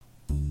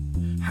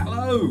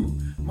Hello,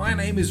 my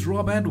name is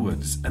Rob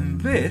Edwards,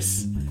 and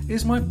this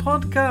is my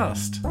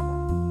podcast.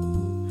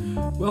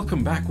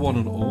 Welcome back, one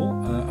and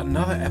all.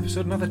 Another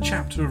episode, another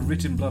chapter of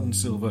Writ in Blood and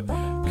Silver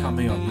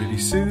coming up really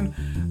soon.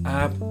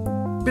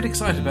 Bit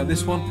excited about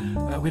this one.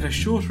 We had a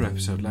shorter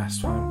episode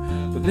last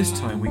time, but this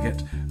time we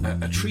get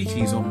a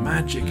treatise on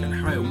magic and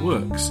how it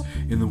works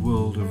in the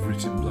world of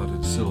Writ in Blood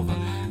and Silver,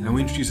 and we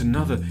introduce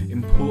another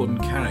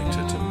important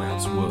character to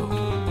Matt's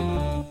world.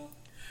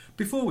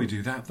 Before we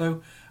do that,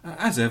 though,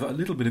 as ever, a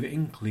little bit of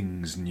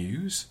Inklings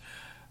news.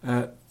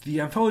 The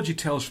anthology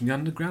Tales from the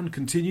Underground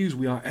continues.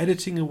 We are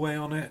editing away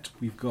on it.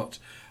 We've got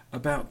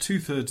about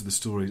 2/3 of the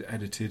stories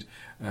edited,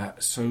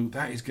 so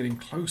that is getting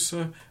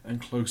closer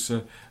and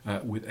closer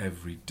with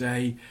every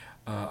day.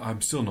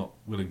 I'm still not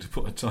willing to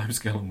put a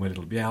timescale on when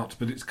it'll be out,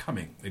 but it's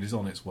coming. It is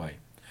on its way.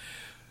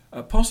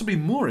 Possibly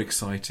more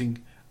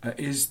exciting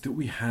is that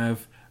we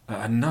have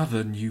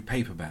another new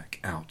paperback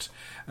out.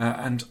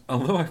 And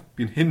although I've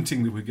been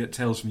hinting that we'd get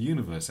Tales from the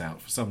Universe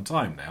out for some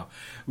time now,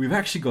 we've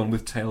actually gone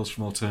with Tales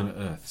from Alternate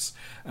Earths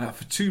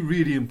for two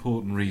really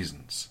important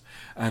reasons.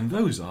 And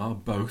those are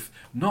both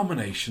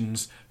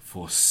nominations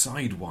for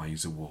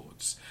Sidewise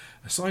Awards.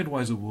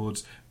 Sidewise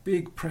Awards,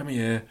 big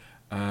premiere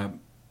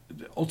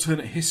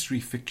alternate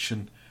history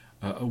fiction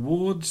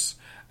awards,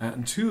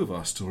 and two of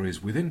our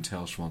stories within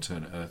Tales from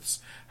Alternate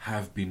Earths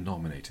have been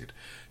nominated.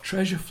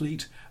 Treasure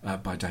Fleet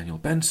by Daniel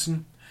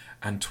Benson,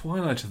 and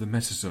Twilight of the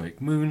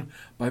Mesozoic Moon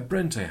by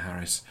Brente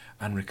Harris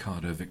and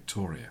Ricardo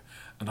Victoria.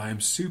 And I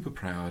am super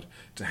proud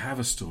to have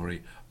a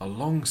story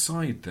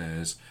alongside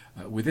theirs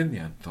within the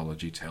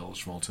anthology Tales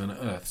from Alternate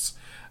Earths,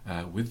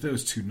 with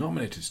those two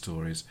nominated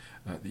stories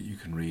that you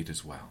can read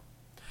as well.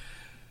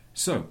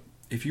 So,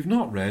 if you've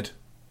not read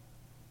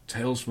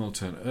Tales from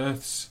Alternate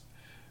Earths,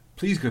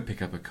 please go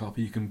pick up a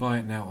copy. You can buy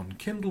it now on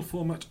Kindle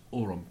format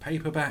or on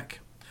paperback,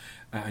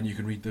 and you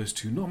can read those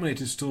two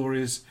nominated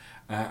stories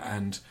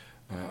and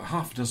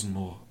half a dozen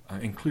more,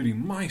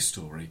 including my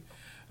story,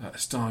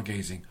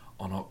 Stargazing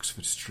on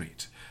Oxford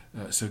Street.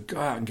 So go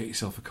out and get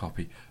yourself a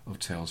copy of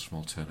Tales from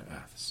Alternate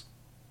Earths.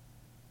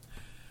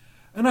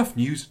 Enough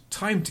news,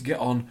 time to get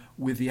on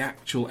with the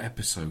actual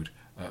episode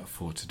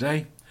for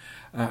today.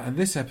 And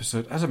this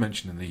episode, as I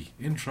mentioned in the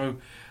intro,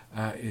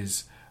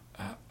 is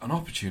an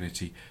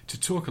opportunity to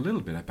talk a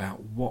little bit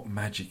about what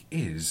magic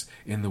is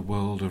in the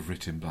world of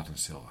Writ in Blood and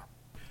Silver.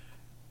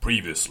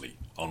 Previously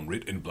on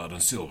Writ in Blood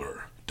and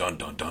Silver. Dun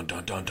dun dun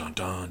dun dun dun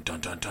dun dun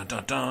dun dun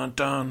dun dun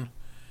dun.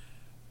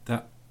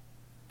 That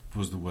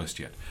was the worst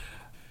yet.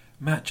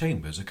 Matt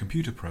Chambers, a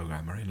computer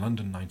programmer in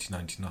London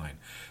 1999,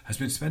 has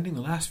been spending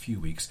the last few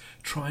weeks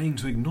trying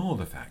to ignore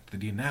the fact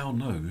that he now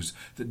knows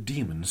that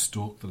demons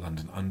stalk the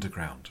London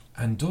Underground,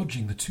 and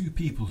dodging the two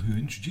people who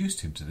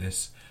introduced him to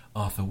this,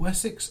 Arthur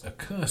Wessex, a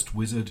cursed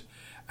wizard,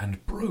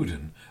 and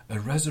Broden, a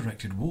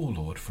resurrected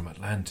warlord from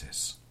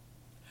Atlantis.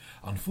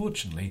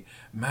 Unfortunately,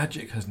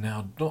 magic has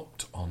now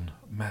knocked on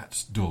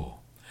Matt's door,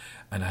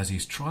 and as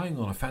he's trying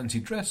on a fancy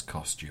dress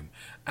costume,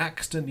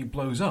 accidentally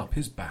blows up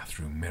his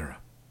bathroom mirror.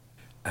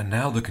 And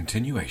now the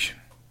continuation.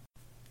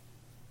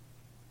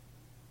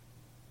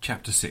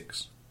 Chapter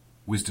 6.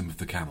 Wisdom of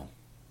the Camel.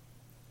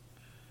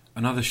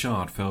 Another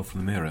shard fell from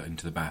the mirror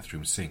into the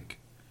bathroom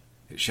sink.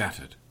 It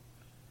shattered.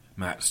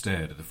 Matt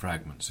stared at the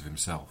fragments of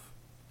himself.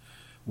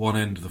 One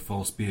end of the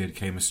false beard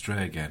came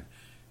astray again,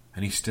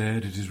 and he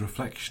stared at his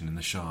reflection in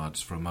the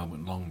shards for a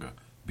moment longer,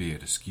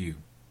 beard askew.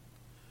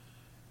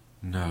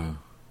 "No,"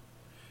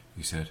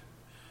 he said.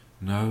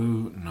 "No,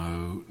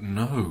 no,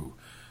 no.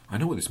 I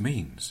know what this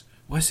means.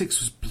 Wessex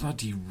was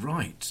bloody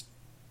right.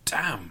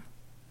 Damn!"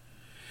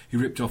 He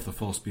ripped off the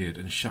false beard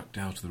and shucked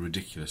out the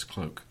ridiculous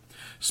cloak.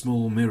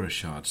 Small mirror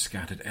shards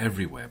scattered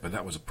everywhere, but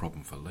that was a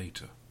problem for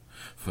later.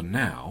 For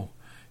now,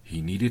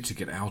 he needed to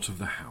get out of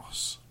the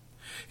house.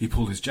 He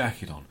pulled his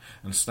jacket on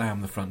and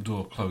slammed the front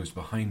door closed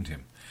behind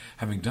him.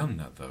 Having done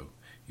that, though,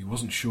 he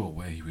wasn't sure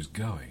where he was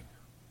going.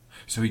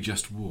 So he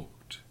just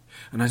walked,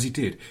 and as he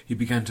did, he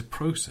began to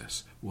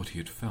process what he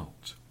had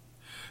felt.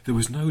 There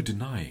was no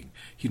denying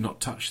he had not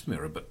touched the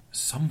mirror, but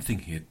something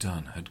he had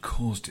done had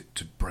caused it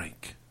to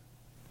break.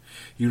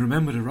 He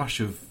remembered a rush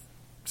of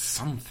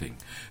something,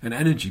 an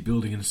energy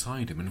building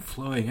inside him and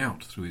flowing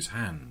out through his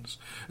hands,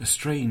 a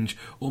strange,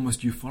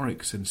 almost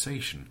euphoric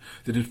sensation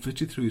that had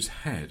flitted through his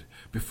head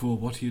before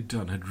what he had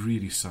done had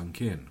really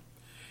sunk in.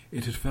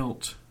 It had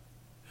felt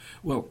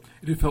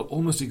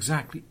almost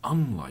exactly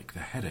unlike the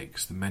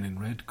headaches the men in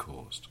red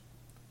caused.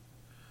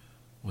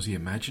 Was he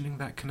imagining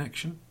that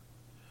connection?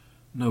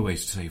 No way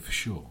to say for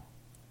sure.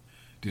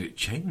 Did it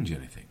change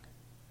anything?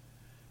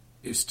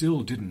 It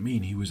still didn't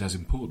mean he was as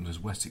important as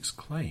Wessex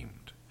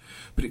claimed,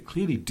 but it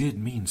clearly did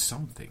mean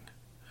something.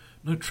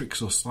 No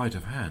tricks or sleight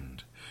of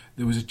hand.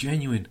 There was a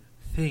genuine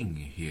thing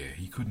here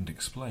he couldn't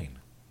explain.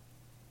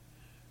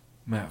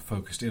 Matt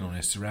focused in on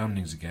his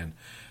surroundings again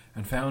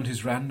and found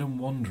his random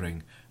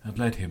wandering had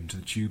led him to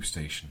the tube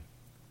station.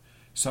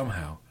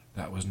 Somehow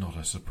that was not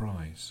a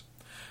surprise,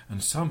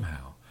 and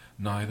somehow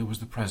neither was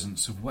the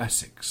presence of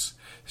Wessex,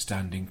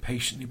 standing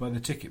patiently by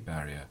the ticket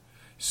barrier,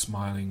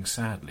 smiling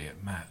sadly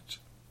at Matt.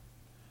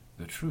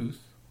 "The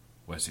truth,"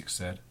 Wessex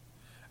said,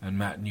 and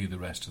Matt knew the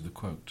rest of the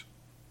quote,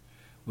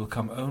 "will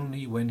come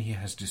only when he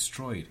has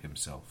destroyed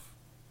himself."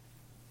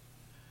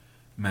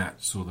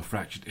 Matt saw the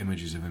fractured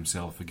images of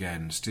himself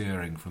again,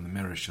 staring from the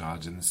mirror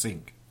shards in the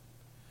sink.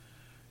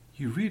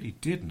 "You really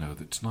did know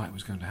that tonight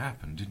was going to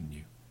happen, didn't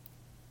you?"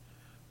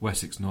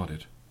 Wessex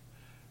nodded.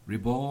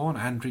 "Reborn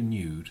and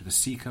renewed, the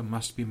Seeker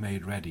must be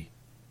made ready."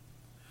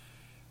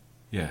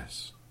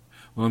 "Yes.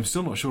 Well, I'm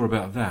still not sure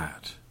about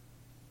that.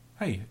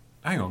 Hey,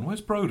 hang on,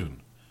 where's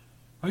Broden?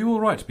 Are you all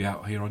right to be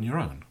out here on your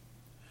own?"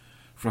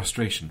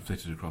 Frustration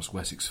flitted across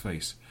Wessex's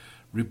face.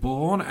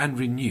 "Reborn and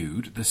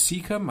renewed, the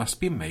Seeker must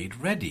be made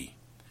ready,"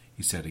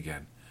 he said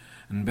again,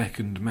 and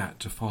beckoned Matt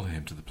to follow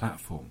him to the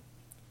platform.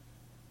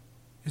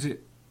 "Is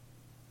it...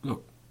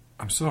 Look,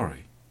 I'm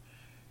sorry.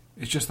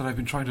 It's just that I've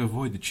been trying to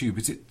avoid the tube.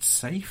 Is it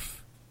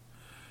safe?"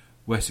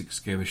 Wessex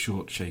gave a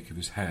short shake of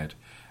his head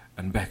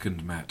and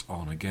beckoned Matt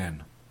on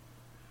again.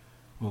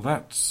 "Well,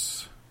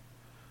 that's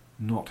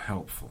not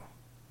helpful.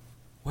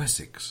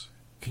 Wessex,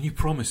 can you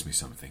promise me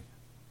something?"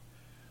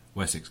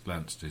 Wessex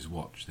glanced at his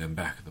watch, then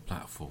back at the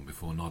platform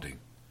before nodding.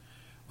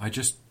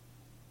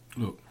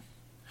 Look,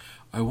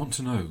 I want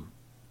to know.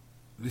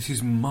 This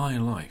is my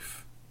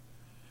life.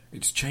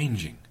 It's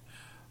changing.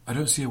 I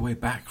don't see a way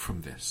back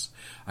from this.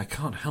 I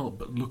can't help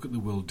but look at the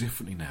world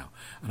differently now,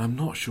 and I'm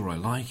not sure I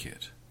like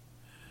it.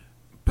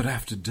 But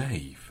after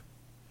Dave,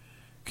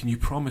 can you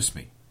promise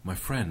me, my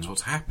friends,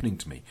 what's happening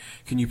to me?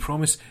 Can you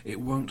promise it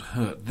won't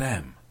hurt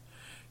them?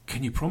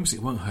 Can you promise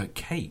it won't hurt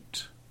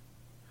Kate?"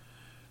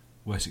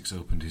 Wessex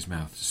opened his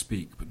mouth to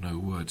speak, but no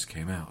words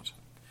came out.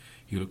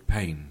 He looked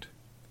pained.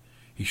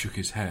 He shook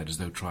his head as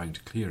though trying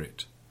to clear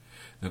it,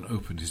 then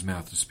opened his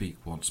mouth to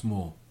speak once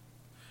more.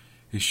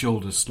 His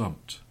shoulders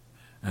slumped,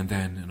 and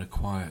then, in a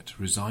quiet,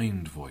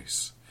 resigned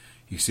voice,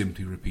 he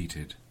simply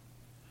repeated,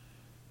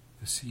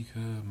 "The Seeker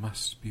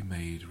must be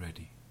made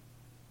ready."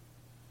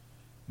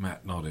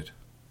 Matt nodded.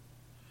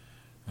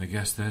 "I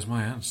guess there's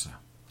my answer.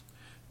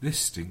 This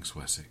stinks,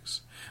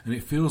 Wessex, and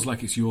it feels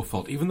like it's your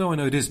fault, even though I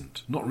know it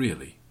isn't. Not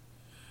really.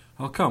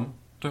 I'll come,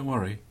 don't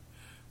worry,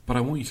 but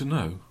I want you to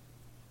know,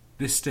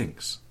 this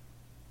stinks."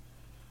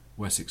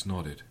 Wessex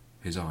nodded,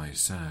 his eyes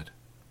sad.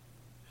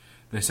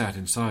 They sat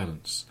in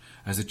silence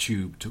as the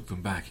tube took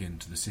them back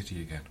into the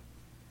city again.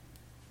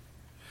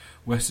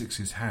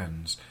 Wessex's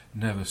hands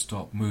never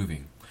stopped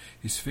moving,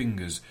 his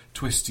fingers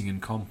twisting in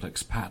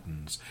complex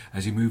patterns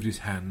as he moved his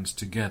hands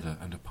together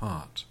and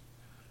apart.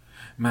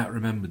 Matt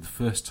remembered the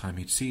first time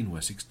he'd seen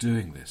Wessex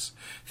doing this,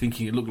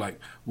 thinking it looked like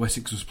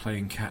Wessex was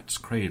playing cat's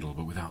cradle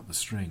but without the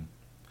string.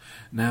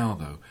 Now,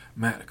 though,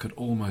 Matt could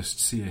almost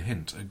see a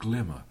hint, a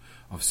glimmer,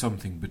 of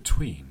something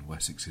between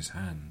Wessex's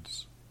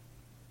hands.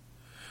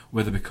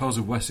 Whether because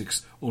of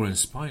Wessex or in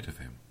spite of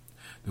him,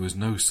 there was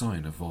no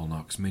sign of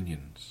Volnarch's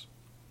minions.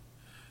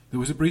 There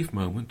was a brief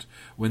moment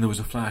when there was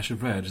a flash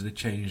of red as they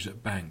changed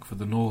at bank for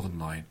the northern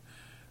line,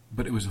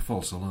 but it was a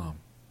false alarm.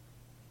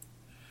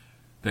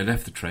 They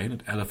left the train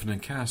at Elephant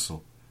and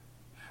Castle,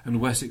 and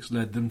Wessex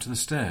led them to the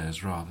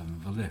stairs rather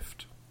than the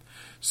lift.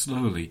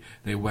 Slowly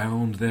they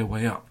wound their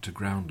way up to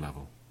ground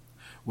level,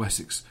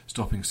 Wessex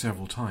stopping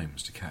several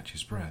times to catch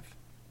his breath.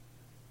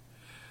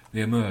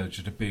 They emerged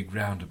at a big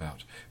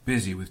roundabout,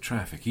 busy with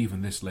traffic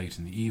even this late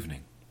in the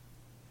evening.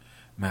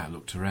 Matt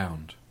looked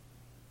around.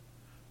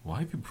 "Why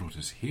have you brought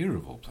us here,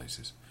 of all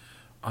places?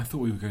 I thought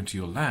we were going to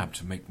your lab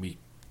to make me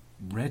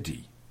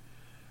ready.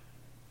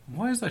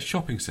 Why is that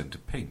shopping centre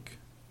pink?"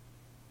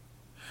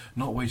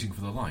 Not waiting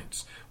for the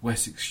lights,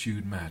 Wessex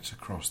shooed Matt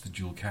across the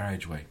dual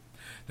carriageway.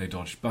 They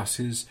dodged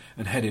buses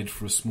and headed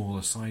for a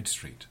smaller side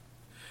street.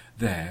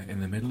 There,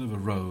 in the middle of a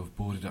row of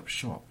boarded-up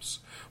shops,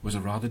 was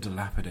a rather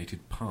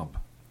dilapidated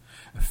pub,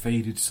 a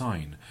faded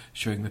sign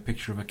showing the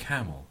picture of a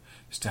camel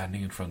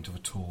standing in front of a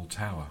tall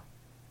tower.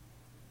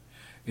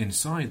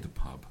 Inside the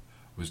pub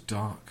was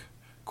dark,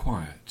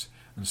 quiet,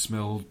 and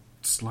smelled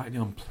slightly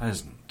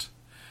unpleasant,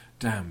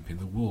 damp in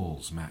the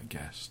walls, Matt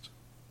guessed.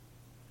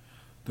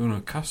 There were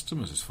no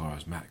customers as far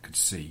as Matt could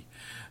see,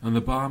 and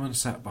the barman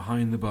sat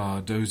behind the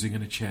bar dozing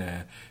in a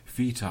chair,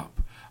 feet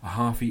up, a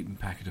half-eaten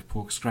packet of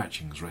pork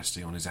scratchings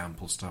resting on his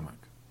ample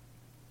stomach.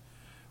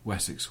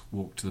 Wessex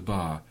walked to the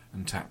bar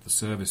and tapped the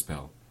service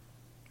bell.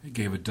 It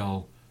gave a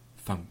dull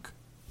thunk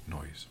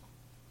noise.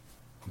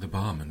 The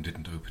barman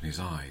didn't open his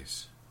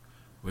eyes.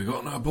 "We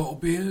got no bottled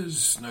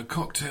beers, no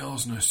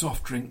cocktails, no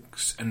soft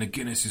drinks, and the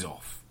Guinness is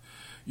off.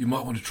 You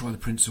might want to try the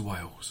Prince of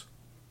Wales."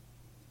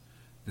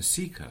 "The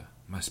Seeker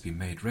must be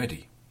made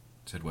ready,"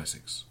 said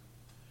Wessex.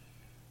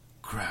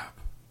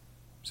 "Crap,"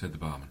 said the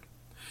barman.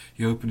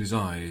 He opened his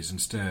eyes and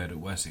stared at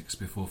Wessex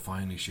before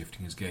finally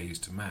shifting his gaze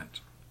to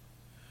Matt.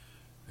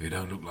 "He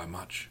don't look like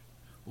much,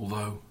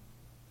 although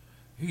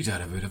he's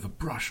had a bit of a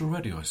brush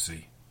already, I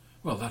see.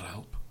 Well, that'll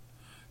help.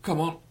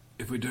 Come on,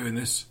 if we're doing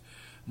this,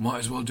 might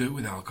as well do it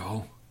with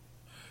alcohol.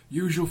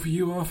 Usual for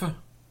you, Arthur?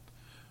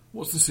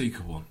 What's the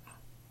Seeker want?"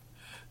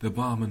 The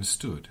barman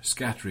stood,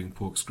 scattering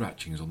pork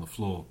scratchings on the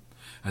floor.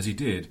 As he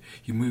did,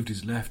 he moved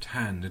his left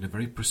hand in a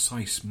very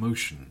precise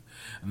motion,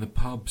 and the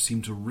pub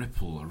seemed to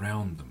ripple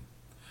around them.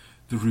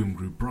 The room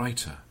grew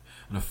brighter,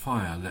 and a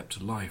fire leapt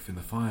to life in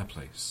the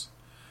fireplace.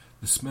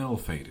 The smell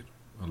faded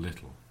a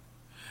little,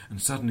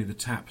 and suddenly the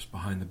taps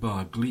behind the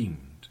bar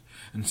gleamed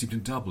and seemed to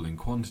double in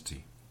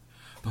quantity.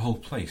 The whole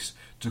place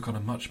took on a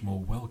much more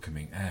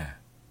welcoming air.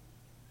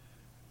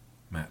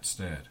 Matt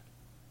stared.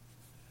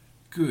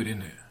 Good,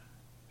 isn't it?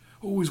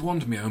 Always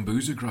wanted my own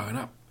boozer growing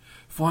up.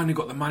 Finally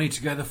got the money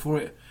together for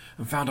it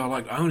and found I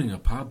liked owning a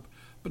pub,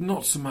 but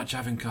not so much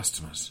having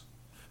customers.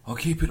 I'll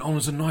keep it on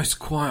as a nice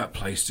quiet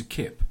place to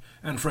kip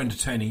and for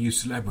entertaining you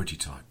celebrity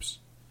types.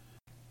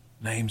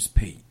 Name's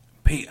Pete.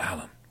 Pete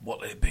Allen.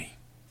 What'll it be?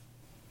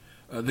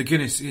 The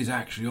Guinness is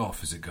actually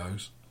off as it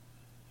goes.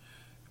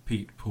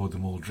 Pete poured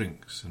them all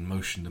drinks and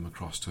motioned them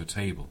across to a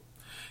table.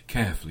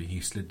 Carefully he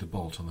slid the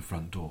bolt on the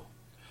front door.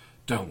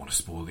 Don't want to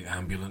spoil the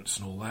ambulance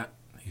and all that,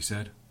 he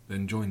said,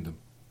 then joined them.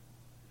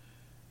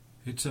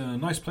 It's a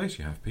nice place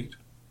you have, Pete,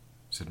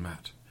 said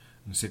Matt,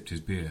 and sipped his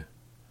beer.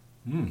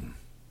 And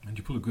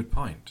you pull a good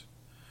pint.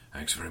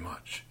 Thanks very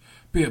much.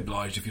 Be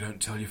obliged if you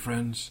don't tell your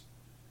friends.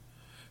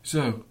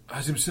 So,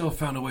 has himself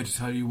found a way to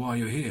tell you why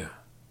you're here?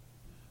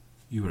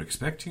 You were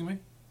expecting me?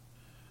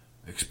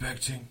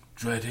 Expecting,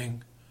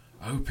 dreading,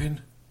 hoping?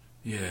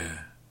 Yeah.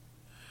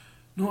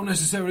 Not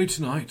necessarily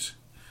tonight,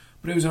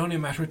 but it was only a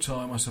matter of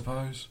time, I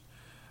suppose.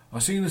 I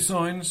seen the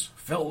signs,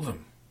 felt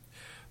them.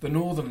 The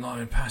Northern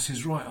Line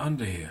passes right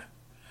under here,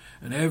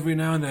 and every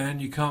now and then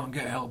you can't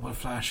get help but a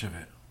flash of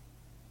it.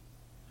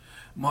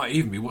 Might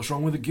even be what's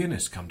wrong with the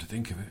Guinness, come to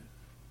think of it.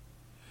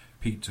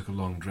 Pete took a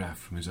long draught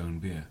from his own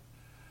beer.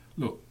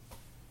 Look,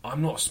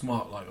 I'm not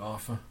smart like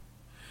Arthur,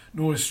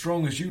 nor as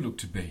strong as you look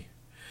to be.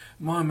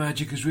 My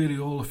magic is really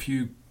all a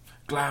few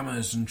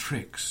glamours and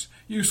tricks.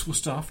 Useful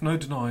stuff, no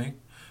denying,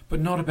 but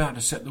not about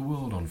to set the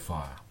world on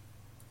fire.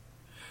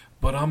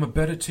 But I'm a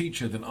better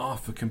teacher than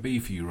Arthur can be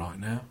for you right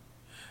now.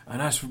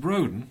 And as for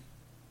Broden...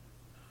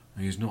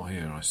 He's not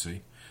here, I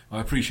see.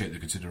 I appreciate the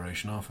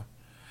consideration, Arthur.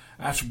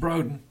 As for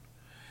Broden,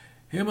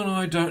 him and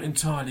I don't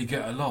entirely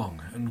get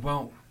along, and,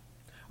 well,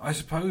 I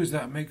suppose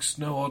that makes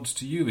no odds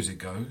to you as it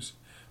goes.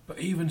 But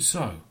even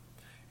so,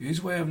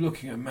 his way of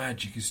looking at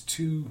magic is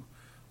too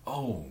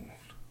old.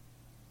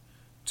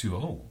 Too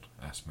old?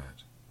 Asked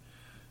Matt.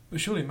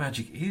 But surely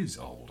magic is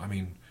old. I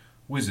mean,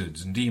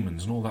 wizards and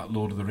demons and all that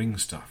Lord of the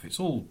Rings stuff. It's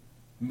all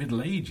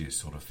Middle Ages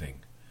sort of thing.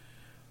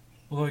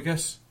 Although I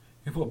guess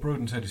if what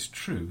Broden said is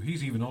true,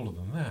 he's even older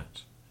than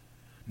that.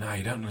 No,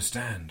 you don't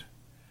understand.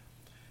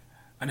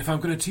 And if I'm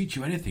going to teach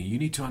you anything, you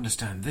need to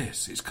understand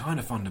this. It's kind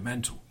of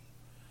fundamental.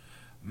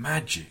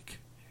 Magic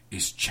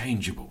is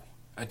changeable,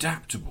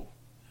 adaptable.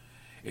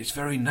 Its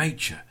very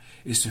nature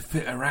is to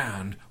fit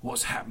around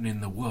what's happening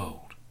in the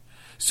world.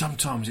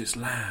 Sometimes it's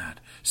loud,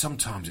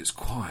 sometimes it's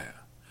quiet.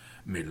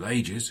 Middle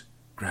Ages,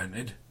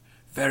 granted,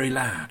 very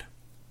loud.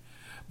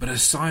 But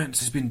as science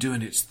has been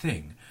doing its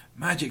thing,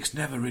 magic's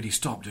never really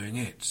stopped doing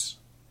its.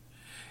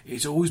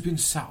 It's always been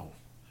subtle,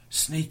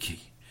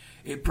 sneaky.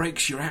 It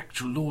breaks your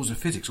actual laws of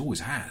physics, always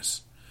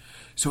has.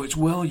 So it's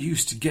well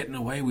used to getting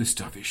away with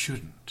stuff it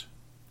shouldn't.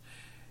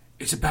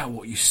 It's about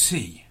what you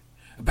see,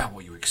 about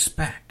what you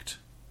expect.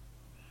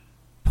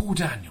 Paul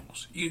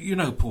Daniels. You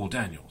know Paul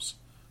Daniels?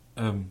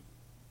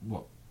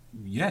 What?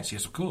 Yes,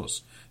 of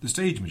course. The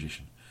stage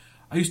magician.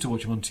 I used to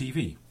watch him on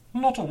TV.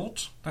 Not a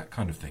lot, that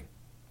kind of thing.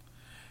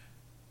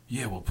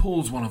 Yeah, well,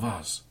 Paul's one of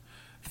us.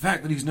 The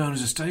fact that he's known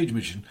as a stage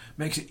magician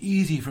makes it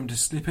easy for him to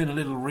slip in a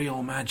little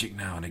real magic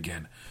now and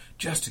again,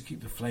 just to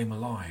keep the flame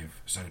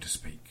alive, so to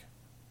speak.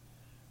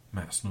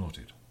 Matt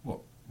snorted.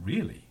 What,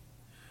 really?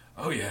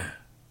 Oh, yeah.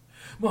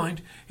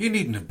 Mind, he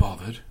needn't have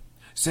bothered.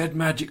 Said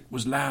magic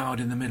was loud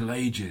in the Middle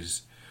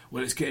Ages.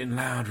 Well, it's getting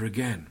louder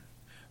again.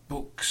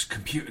 Books,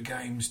 computer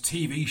games,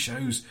 TV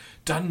shows,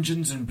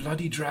 Dungeons and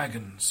Bloody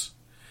Dragons.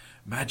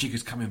 Magic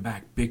is coming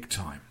back big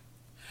time.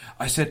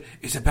 I said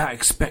it's about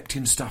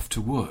expecting stuff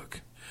to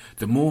work.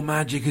 The more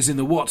magic is in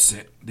the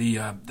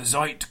the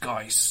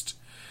zeitgeist,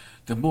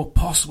 the more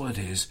possible it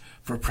is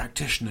for a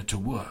practitioner to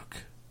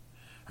work.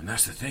 And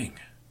that's the thing.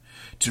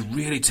 To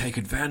really take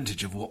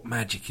advantage of what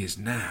magic is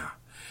now,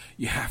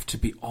 you have to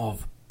be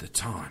of the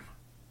time.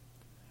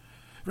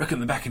 Reckon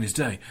that back in his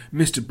day,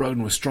 Mr.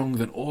 Broden was stronger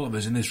than all of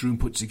us in this room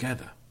put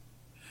together.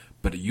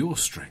 But at your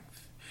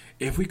strength,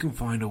 if we can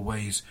find a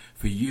ways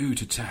for you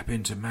to tap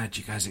into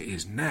magic as it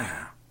is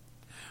now,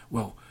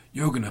 well,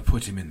 you're going to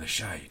put him in the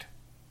shade.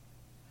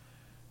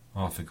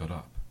 Arthur got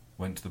up,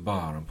 went to the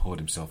bar and poured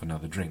himself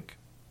another drink.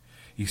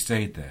 He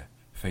stayed there,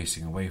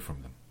 facing away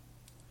from them.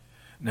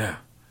 Now,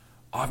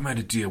 I've made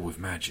a deal with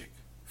magic,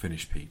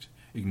 finished Pete,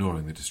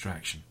 ignoring the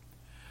distraction.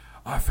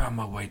 I found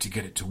my way to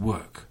get it to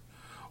work.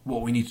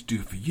 What we need to do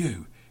for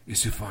you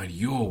is to find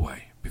your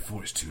way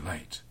before it's too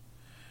late.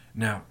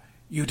 Now,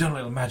 you've done a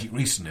little magic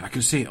recently. I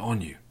can see it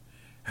on you.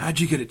 How'd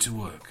you get it to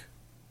work?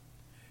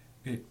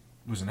 It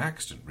was an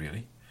accident,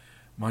 really.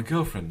 My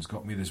girlfriend's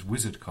got me this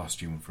wizard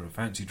costume for a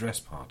fancy dress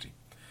party.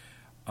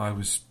 I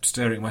was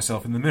staring at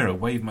myself in the mirror,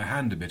 waved my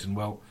hand a bit, and,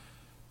 well,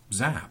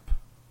 zap.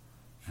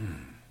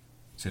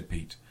 Said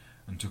Pete,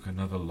 and took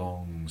another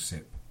long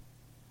sip.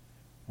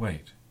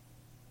 Wait,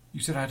 You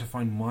said I had to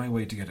find my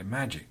way to get at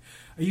magic.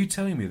 Are you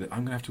telling me that I'm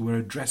going to have to wear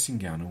a dressing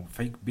gown and a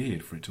fake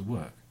beard for it to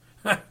work?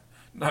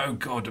 No,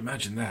 God,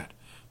 imagine that,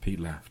 Pete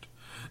laughed.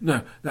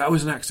 No, that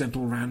was an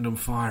accidental random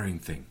firing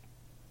thing.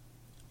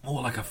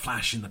 More like a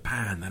flash in the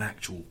pan than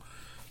actual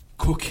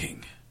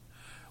cooking.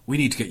 We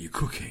need to get you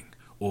cooking,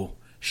 or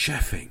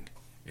chefing,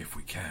 if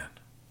we can.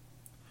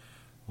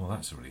 Well,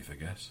 that's a relief, I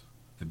guess.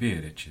 The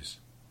beard itches.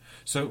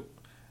 So,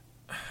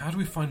 how do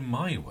we find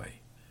my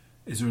way?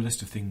 Is there a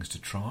list of things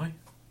to try?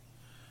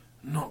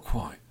 Not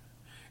quite.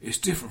 It's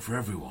different for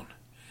everyone.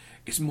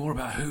 It's more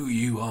about who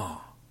you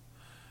are.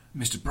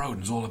 Mr.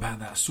 Broden's all about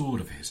that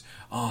sword of his.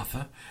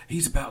 Arthur,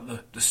 he's about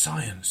the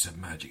science of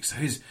magic, so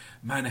his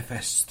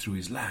manifests through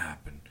his lab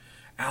and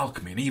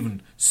alchemy and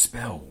even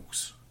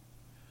spells.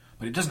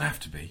 But it doesn't have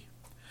to be.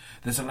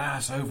 There's a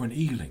lass over in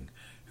Ealing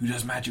who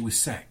does magic with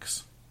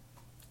sex.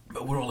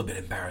 But we're all a bit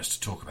embarrassed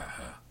to talk about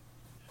her.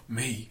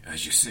 Me,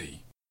 as you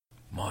see,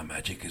 my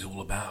magic is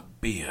all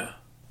about beer.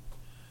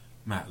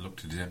 Matt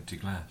looked at his empty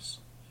glass.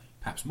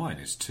 Perhaps mine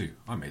is too.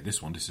 I made this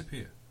one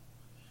disappear.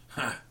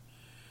 Ha!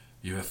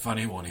 You're a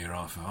funny one here,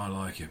 Arthur. I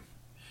like him.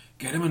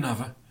 Get him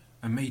another,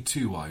 and me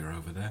too while you're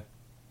over there.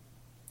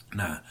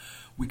 Now,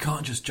 we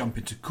can't just jump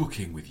into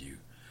cooking with you,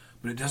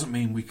 but it doesn't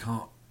mean we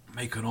can't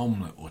make an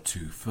omelette or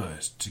two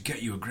first to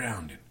get you a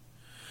grounding.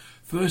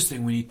 First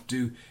thing we need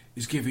to do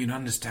is give you an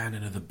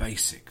understanding of the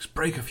basics.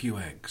 Break a few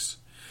eggs.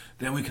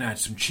 Then we can add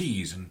some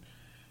cheese and...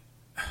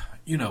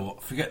 You know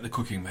what, forget the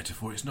cooking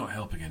metaphor, it's not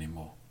helping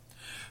anymore.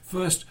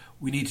 First,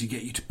 we need to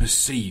get you to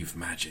perceive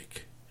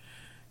magic.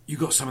 You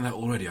got some of that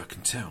already, I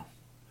can tell.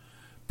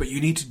 But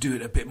you need to do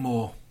it a bit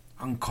more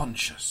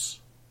unconscious.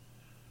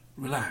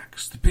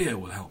 Relax, the beer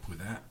will help with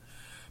that.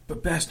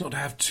 But best not to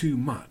have too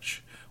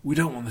much. We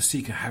don't want the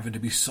seeker having to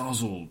be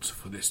sozzled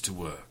for this to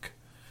work.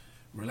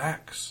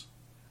 Relax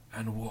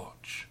and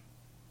watch.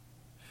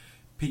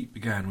 Pete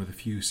began with a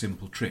few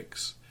simple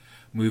tricks,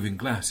 moving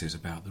glasses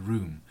about the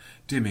room,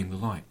 dimming the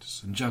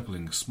lights and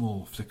juggling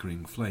small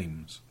flickering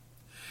flames.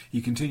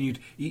 He continued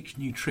each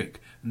new trick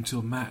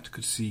until Matt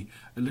could see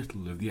a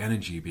little of the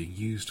energy being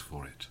used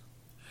for it.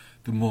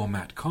 The more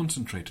Matt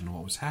concentrated on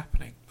what was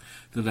happening,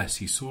 the less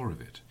he saw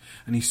of it,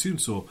 and he soon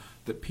saw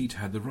that Pete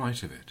had the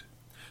right of it.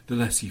 The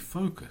less he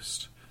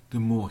focused, the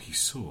more he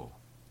saw.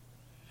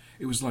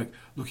 It was like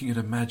looking at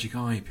a magic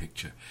eye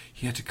picture.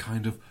 He had to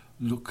kind of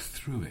look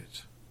through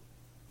it.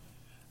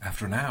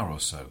 After an hour or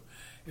so,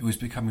 it was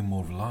becoming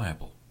more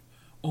reliable,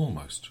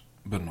 almost,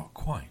 but not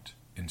quite,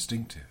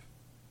 instinctive.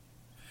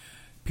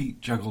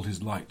 Pete juggled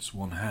his lights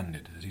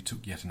one-handed as he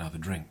took yet another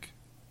drink.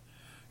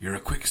 You're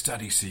a quick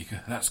study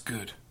seeker, that's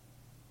good.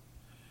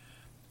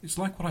 It's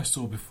like what I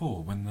saw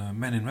before when the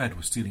men in red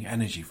were stealing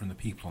energy from the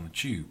people on the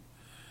tube.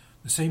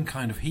 The same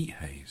kind of heat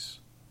haze.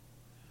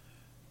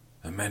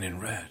 The men in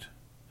red?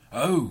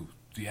 Oh,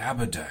 the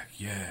Aberdac,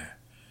 yeah.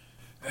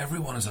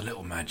 Everyone has a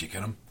little magic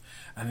in them,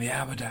 and the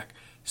Aberdac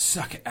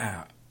suck it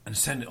out and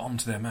send it on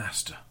to their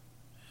master.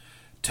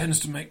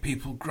 Tends to make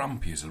people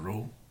grumpy as a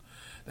rule.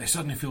 They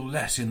suddenly feel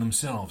less in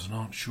themselves and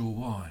aren't sure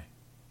why.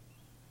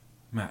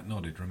 Matt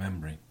nodded,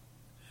 remembering.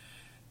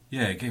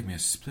 Yeah, it gave me a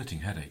splitting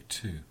headache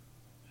too.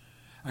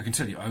 I can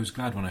tell you, I was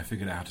glad when I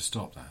figured out how to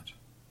stop that.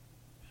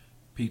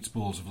 Pete's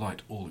balls of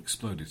light all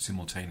exploded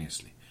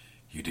simultaneously.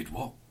 You did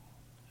what?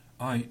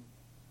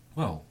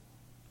 Well,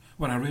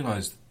 when I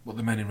realised what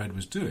the man in red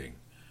was doing,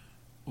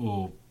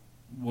 or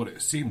what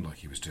it seemed like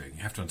he was doing.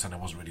 You have to understand I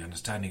wasn't really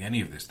understanding any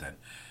of this then.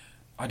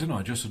 I don't know,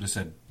 I just sort of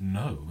said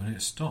no, and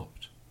it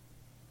stopped.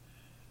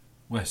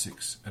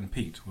 Wessex and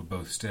Pete were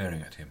both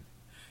staring at him.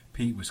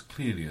 Pete was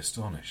clearly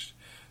astonished,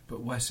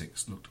 but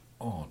Wessex looked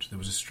odd. There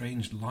was a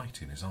strange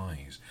light in his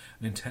eyes,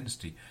 an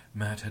intensity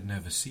Matt had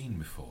never seen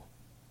before.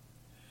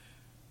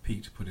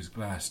 Pete put his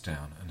glass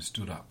down and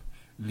stood up,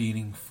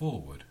 leaning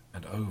forward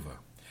and over.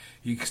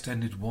 He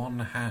extended one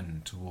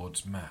hand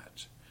towards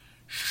Matt.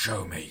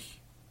 "Show me,"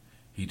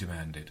 he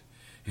demanded.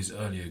 His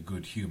earlier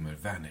good humour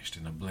vanished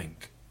in a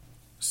blink.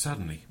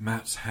 Suddenly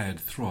Matt's head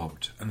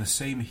throbbed, and the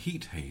same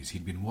heat haze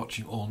he'd been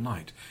watching all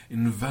night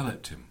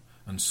enveloped him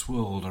and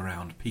swirled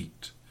around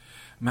Pete.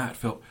 Matt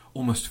felt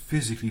almost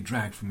physically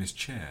dragged from his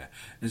chair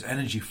as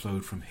energy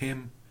flowed from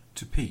him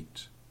to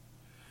Pete.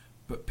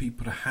 But Pete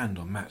put a hand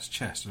on Matt's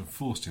chest and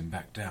forced him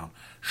back down.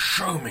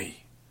 "Show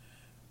me!"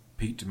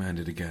 Pete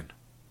demanded again.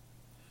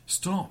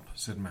 "Stop,"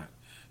 said Matt,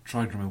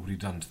 trying to remember what he'd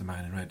done to the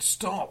man in red.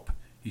 "Stop!"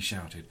 he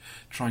shouted,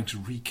 trying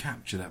to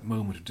recapture that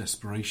moment of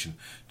desperation,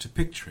 to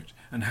picture it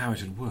and how it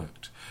had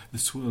worked. The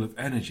swirl of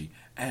energy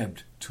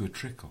ebbed to a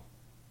trickle.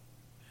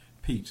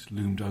 Pete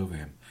loomed over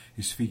him,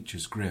 his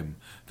features grim.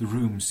 The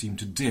room seemed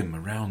to dim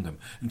around them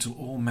until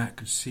all Matt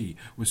could see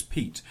was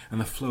Pete and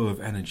the flow of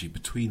energy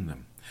between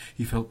them.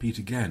 He felt Pete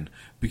again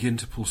begin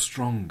to pull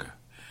stronger,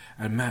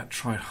 and Matt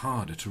tried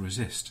harder to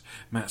resist.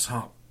 Matt's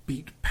heart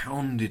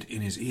pounded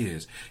in his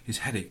ears. His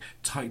headache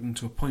tightened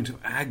to a point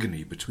of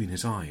agony between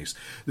his eyes.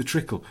 The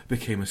trickle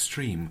became a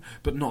stream,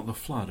 but not the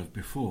flood of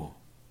before.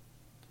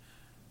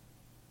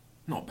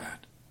 "Not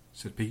bad,"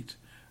 said Pete,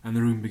 and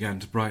the room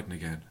began to brighten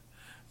again.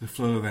 The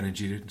flow of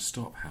energy didn't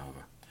stop,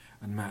 however.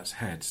 and Matt's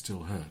head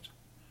still hurt.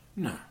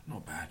 "No,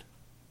 not bad."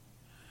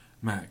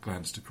 Matt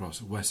glanced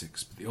across at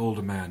Wessex, but the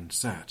older man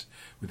sat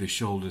with his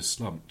shoulders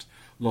slumped,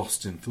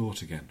 lost in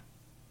thought again.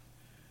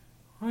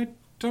 "I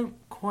don't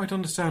quite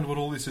understand what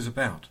all this is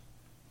about,"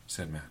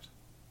 said Matt.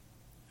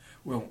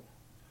 "Well,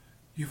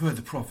 you've heard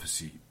the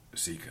prophecy,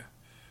 Seeker.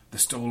 The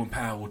stolen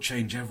power will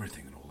change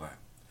everything and all that.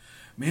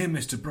 Me and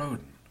Mr.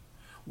 Broden,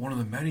 one of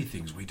the many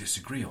things we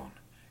disagree on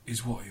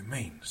is what it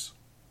means.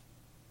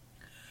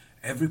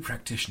 Every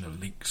practitioner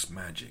leaks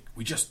magic.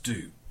 We just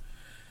do.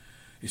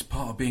 It's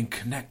part of being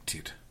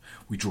connected.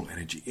 We draw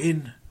energy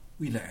in,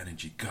 we let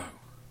energy go.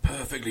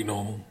 Perfectly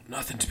normal,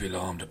 nothing to be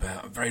alarmed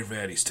about, very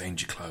rarely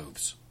stains your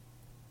clothes.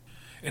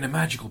 In a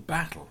magical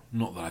battle,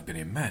 not that I've been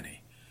in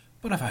many,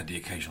 but I've had the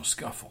occasional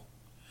scuffle.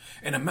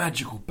 In a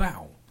magical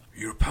battle,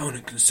 your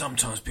opponent can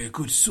sometimes be a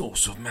good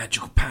source of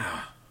magical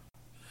power.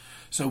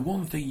 So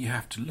one thing you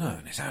have to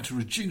learn is how to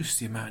reduce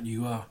the amount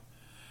you're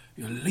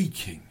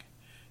leaking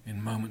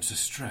in moments of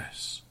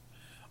stress.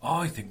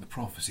 I think the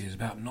prophecy is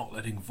about not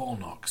letting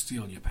Volnarch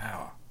steal your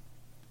power."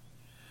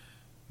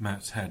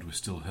 Matt's head was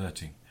still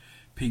hurting.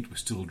 Pete was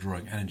still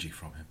drawing energy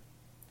from him.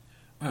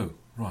 "Oh,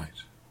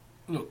 right.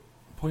 Look,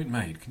 point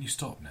made. Can you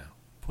stop now?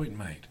 Point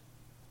made."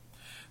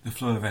 The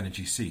flow of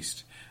energy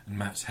ceased, and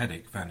Matt's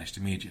headache vanished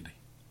immediately.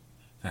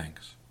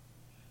 "Thanks."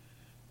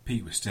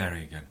 Pete was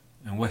staring again,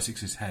 and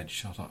Wessex's head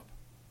shot up.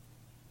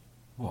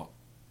 "What?"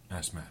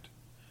 asked Matt.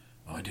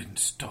 "I didn't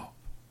stop,"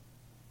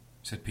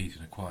 said Pete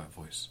in a quiet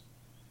voice.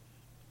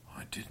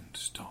 "I didn't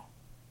stop."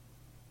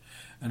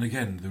 And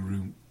again the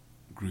room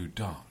grew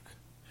dark.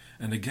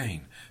 And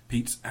again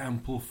Pete's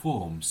ample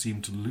form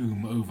seemed to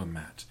loom over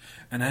Matt,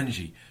 and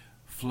energy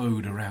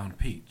flowed around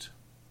Pete.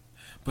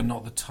 But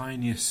not the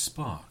tiniest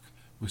spark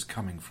was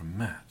coming from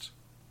Matt.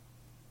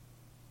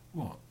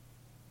 "What?"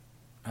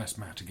 asked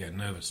Matt again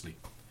nervously.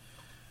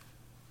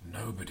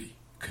 "Nobody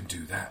can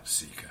do that,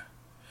 Seeker.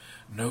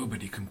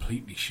 Nobody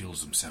completely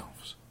shields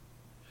themselves.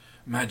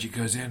 Magic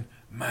goes in,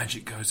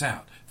 magic goes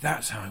out.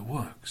 That's how it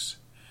works.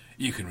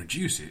 You can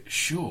reduce it,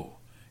 sure,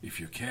 if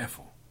you're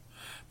careful.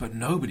 But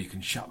nobody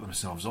can shut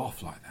themselves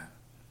off like that.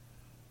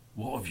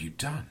 What have you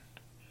done?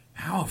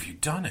 How have you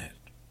done it?"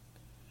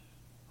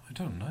 "I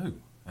don't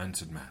know,"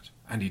 answered Matt,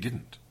 and he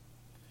didn't.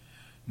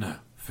 "No,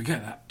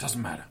 forget that.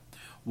 Doesn't matter.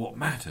 What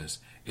matters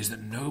is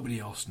that nobody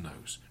else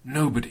knows.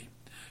 Nobody.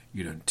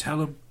 You don't tell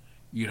them.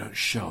 You don't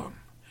show them.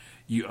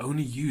 You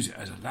only use it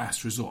as a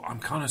last resort.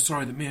 I'm kind of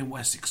sorry that me and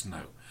Wessex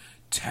know.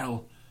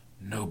 Tell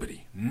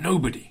nobody.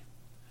 Nobody.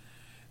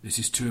 This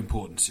is too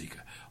important,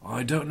 Seeker.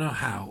 I don't know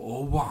how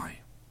or why.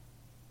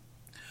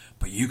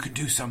 But you can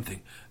do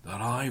something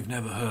that I've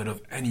never heard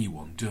of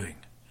anyone doing.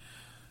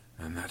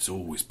 And that's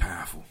always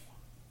powerful.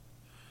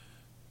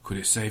 Could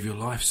it save your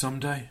life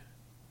someday?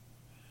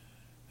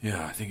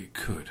 Yeah, I think it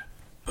could.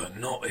 But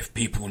not if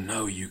people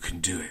know you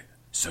can do it.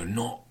 So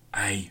not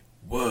a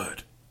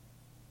word."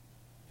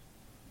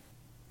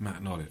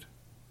 Matt nodded.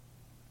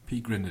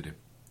 Pete grinned at him.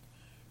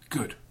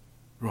 "Good.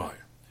 Right.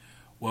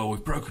 Well,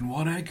 we've broken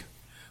one egg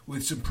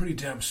with some pretty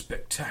damn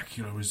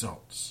spectacular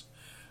results.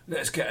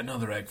 Let's get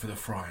another egg for the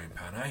frying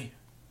pan, eh?"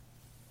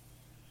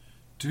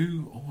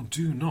 "Do or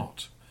do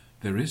not.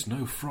 There is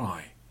no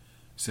fry,"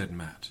 said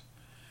Matt.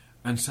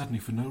 And suddenly,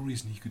 for no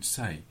reason he could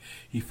say,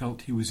 he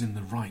felt he was in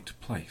the right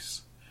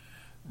place.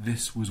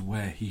 This was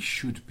where he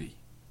should be.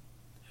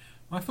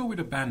 I thought we'd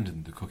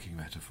abandoned the cooking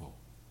metaphor.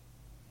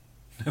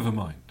 Never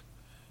mind.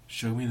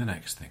 Show me the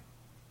next thing.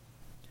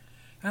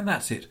 And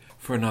that's it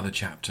for another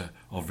chapter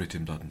of Writ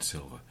in Blood and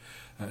Silver.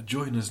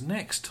 Join us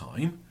next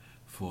time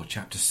for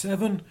Chapter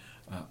 7,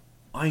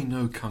 I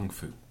Know Kung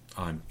Fu.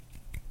 Can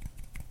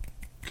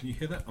you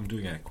hear that? I'm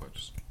doing air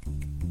quotes.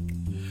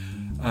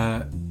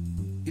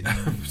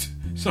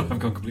 Sorry, I've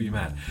gone completely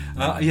mad.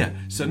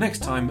 So next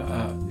time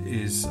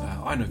is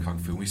I Know Kung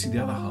Fu. We see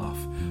the other half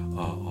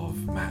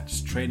of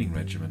Matt's training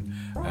regimen,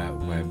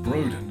 where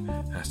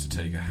Broden has to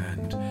take a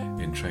hand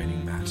in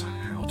training Matt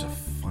how to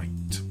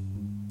fight.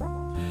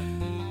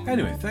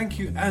 Anyway, thank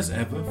you as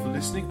ever for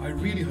listening. I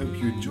really hope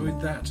you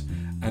enjoyed that,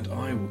 and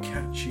I will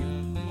catch you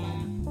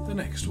on the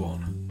next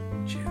one.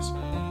 Cheers.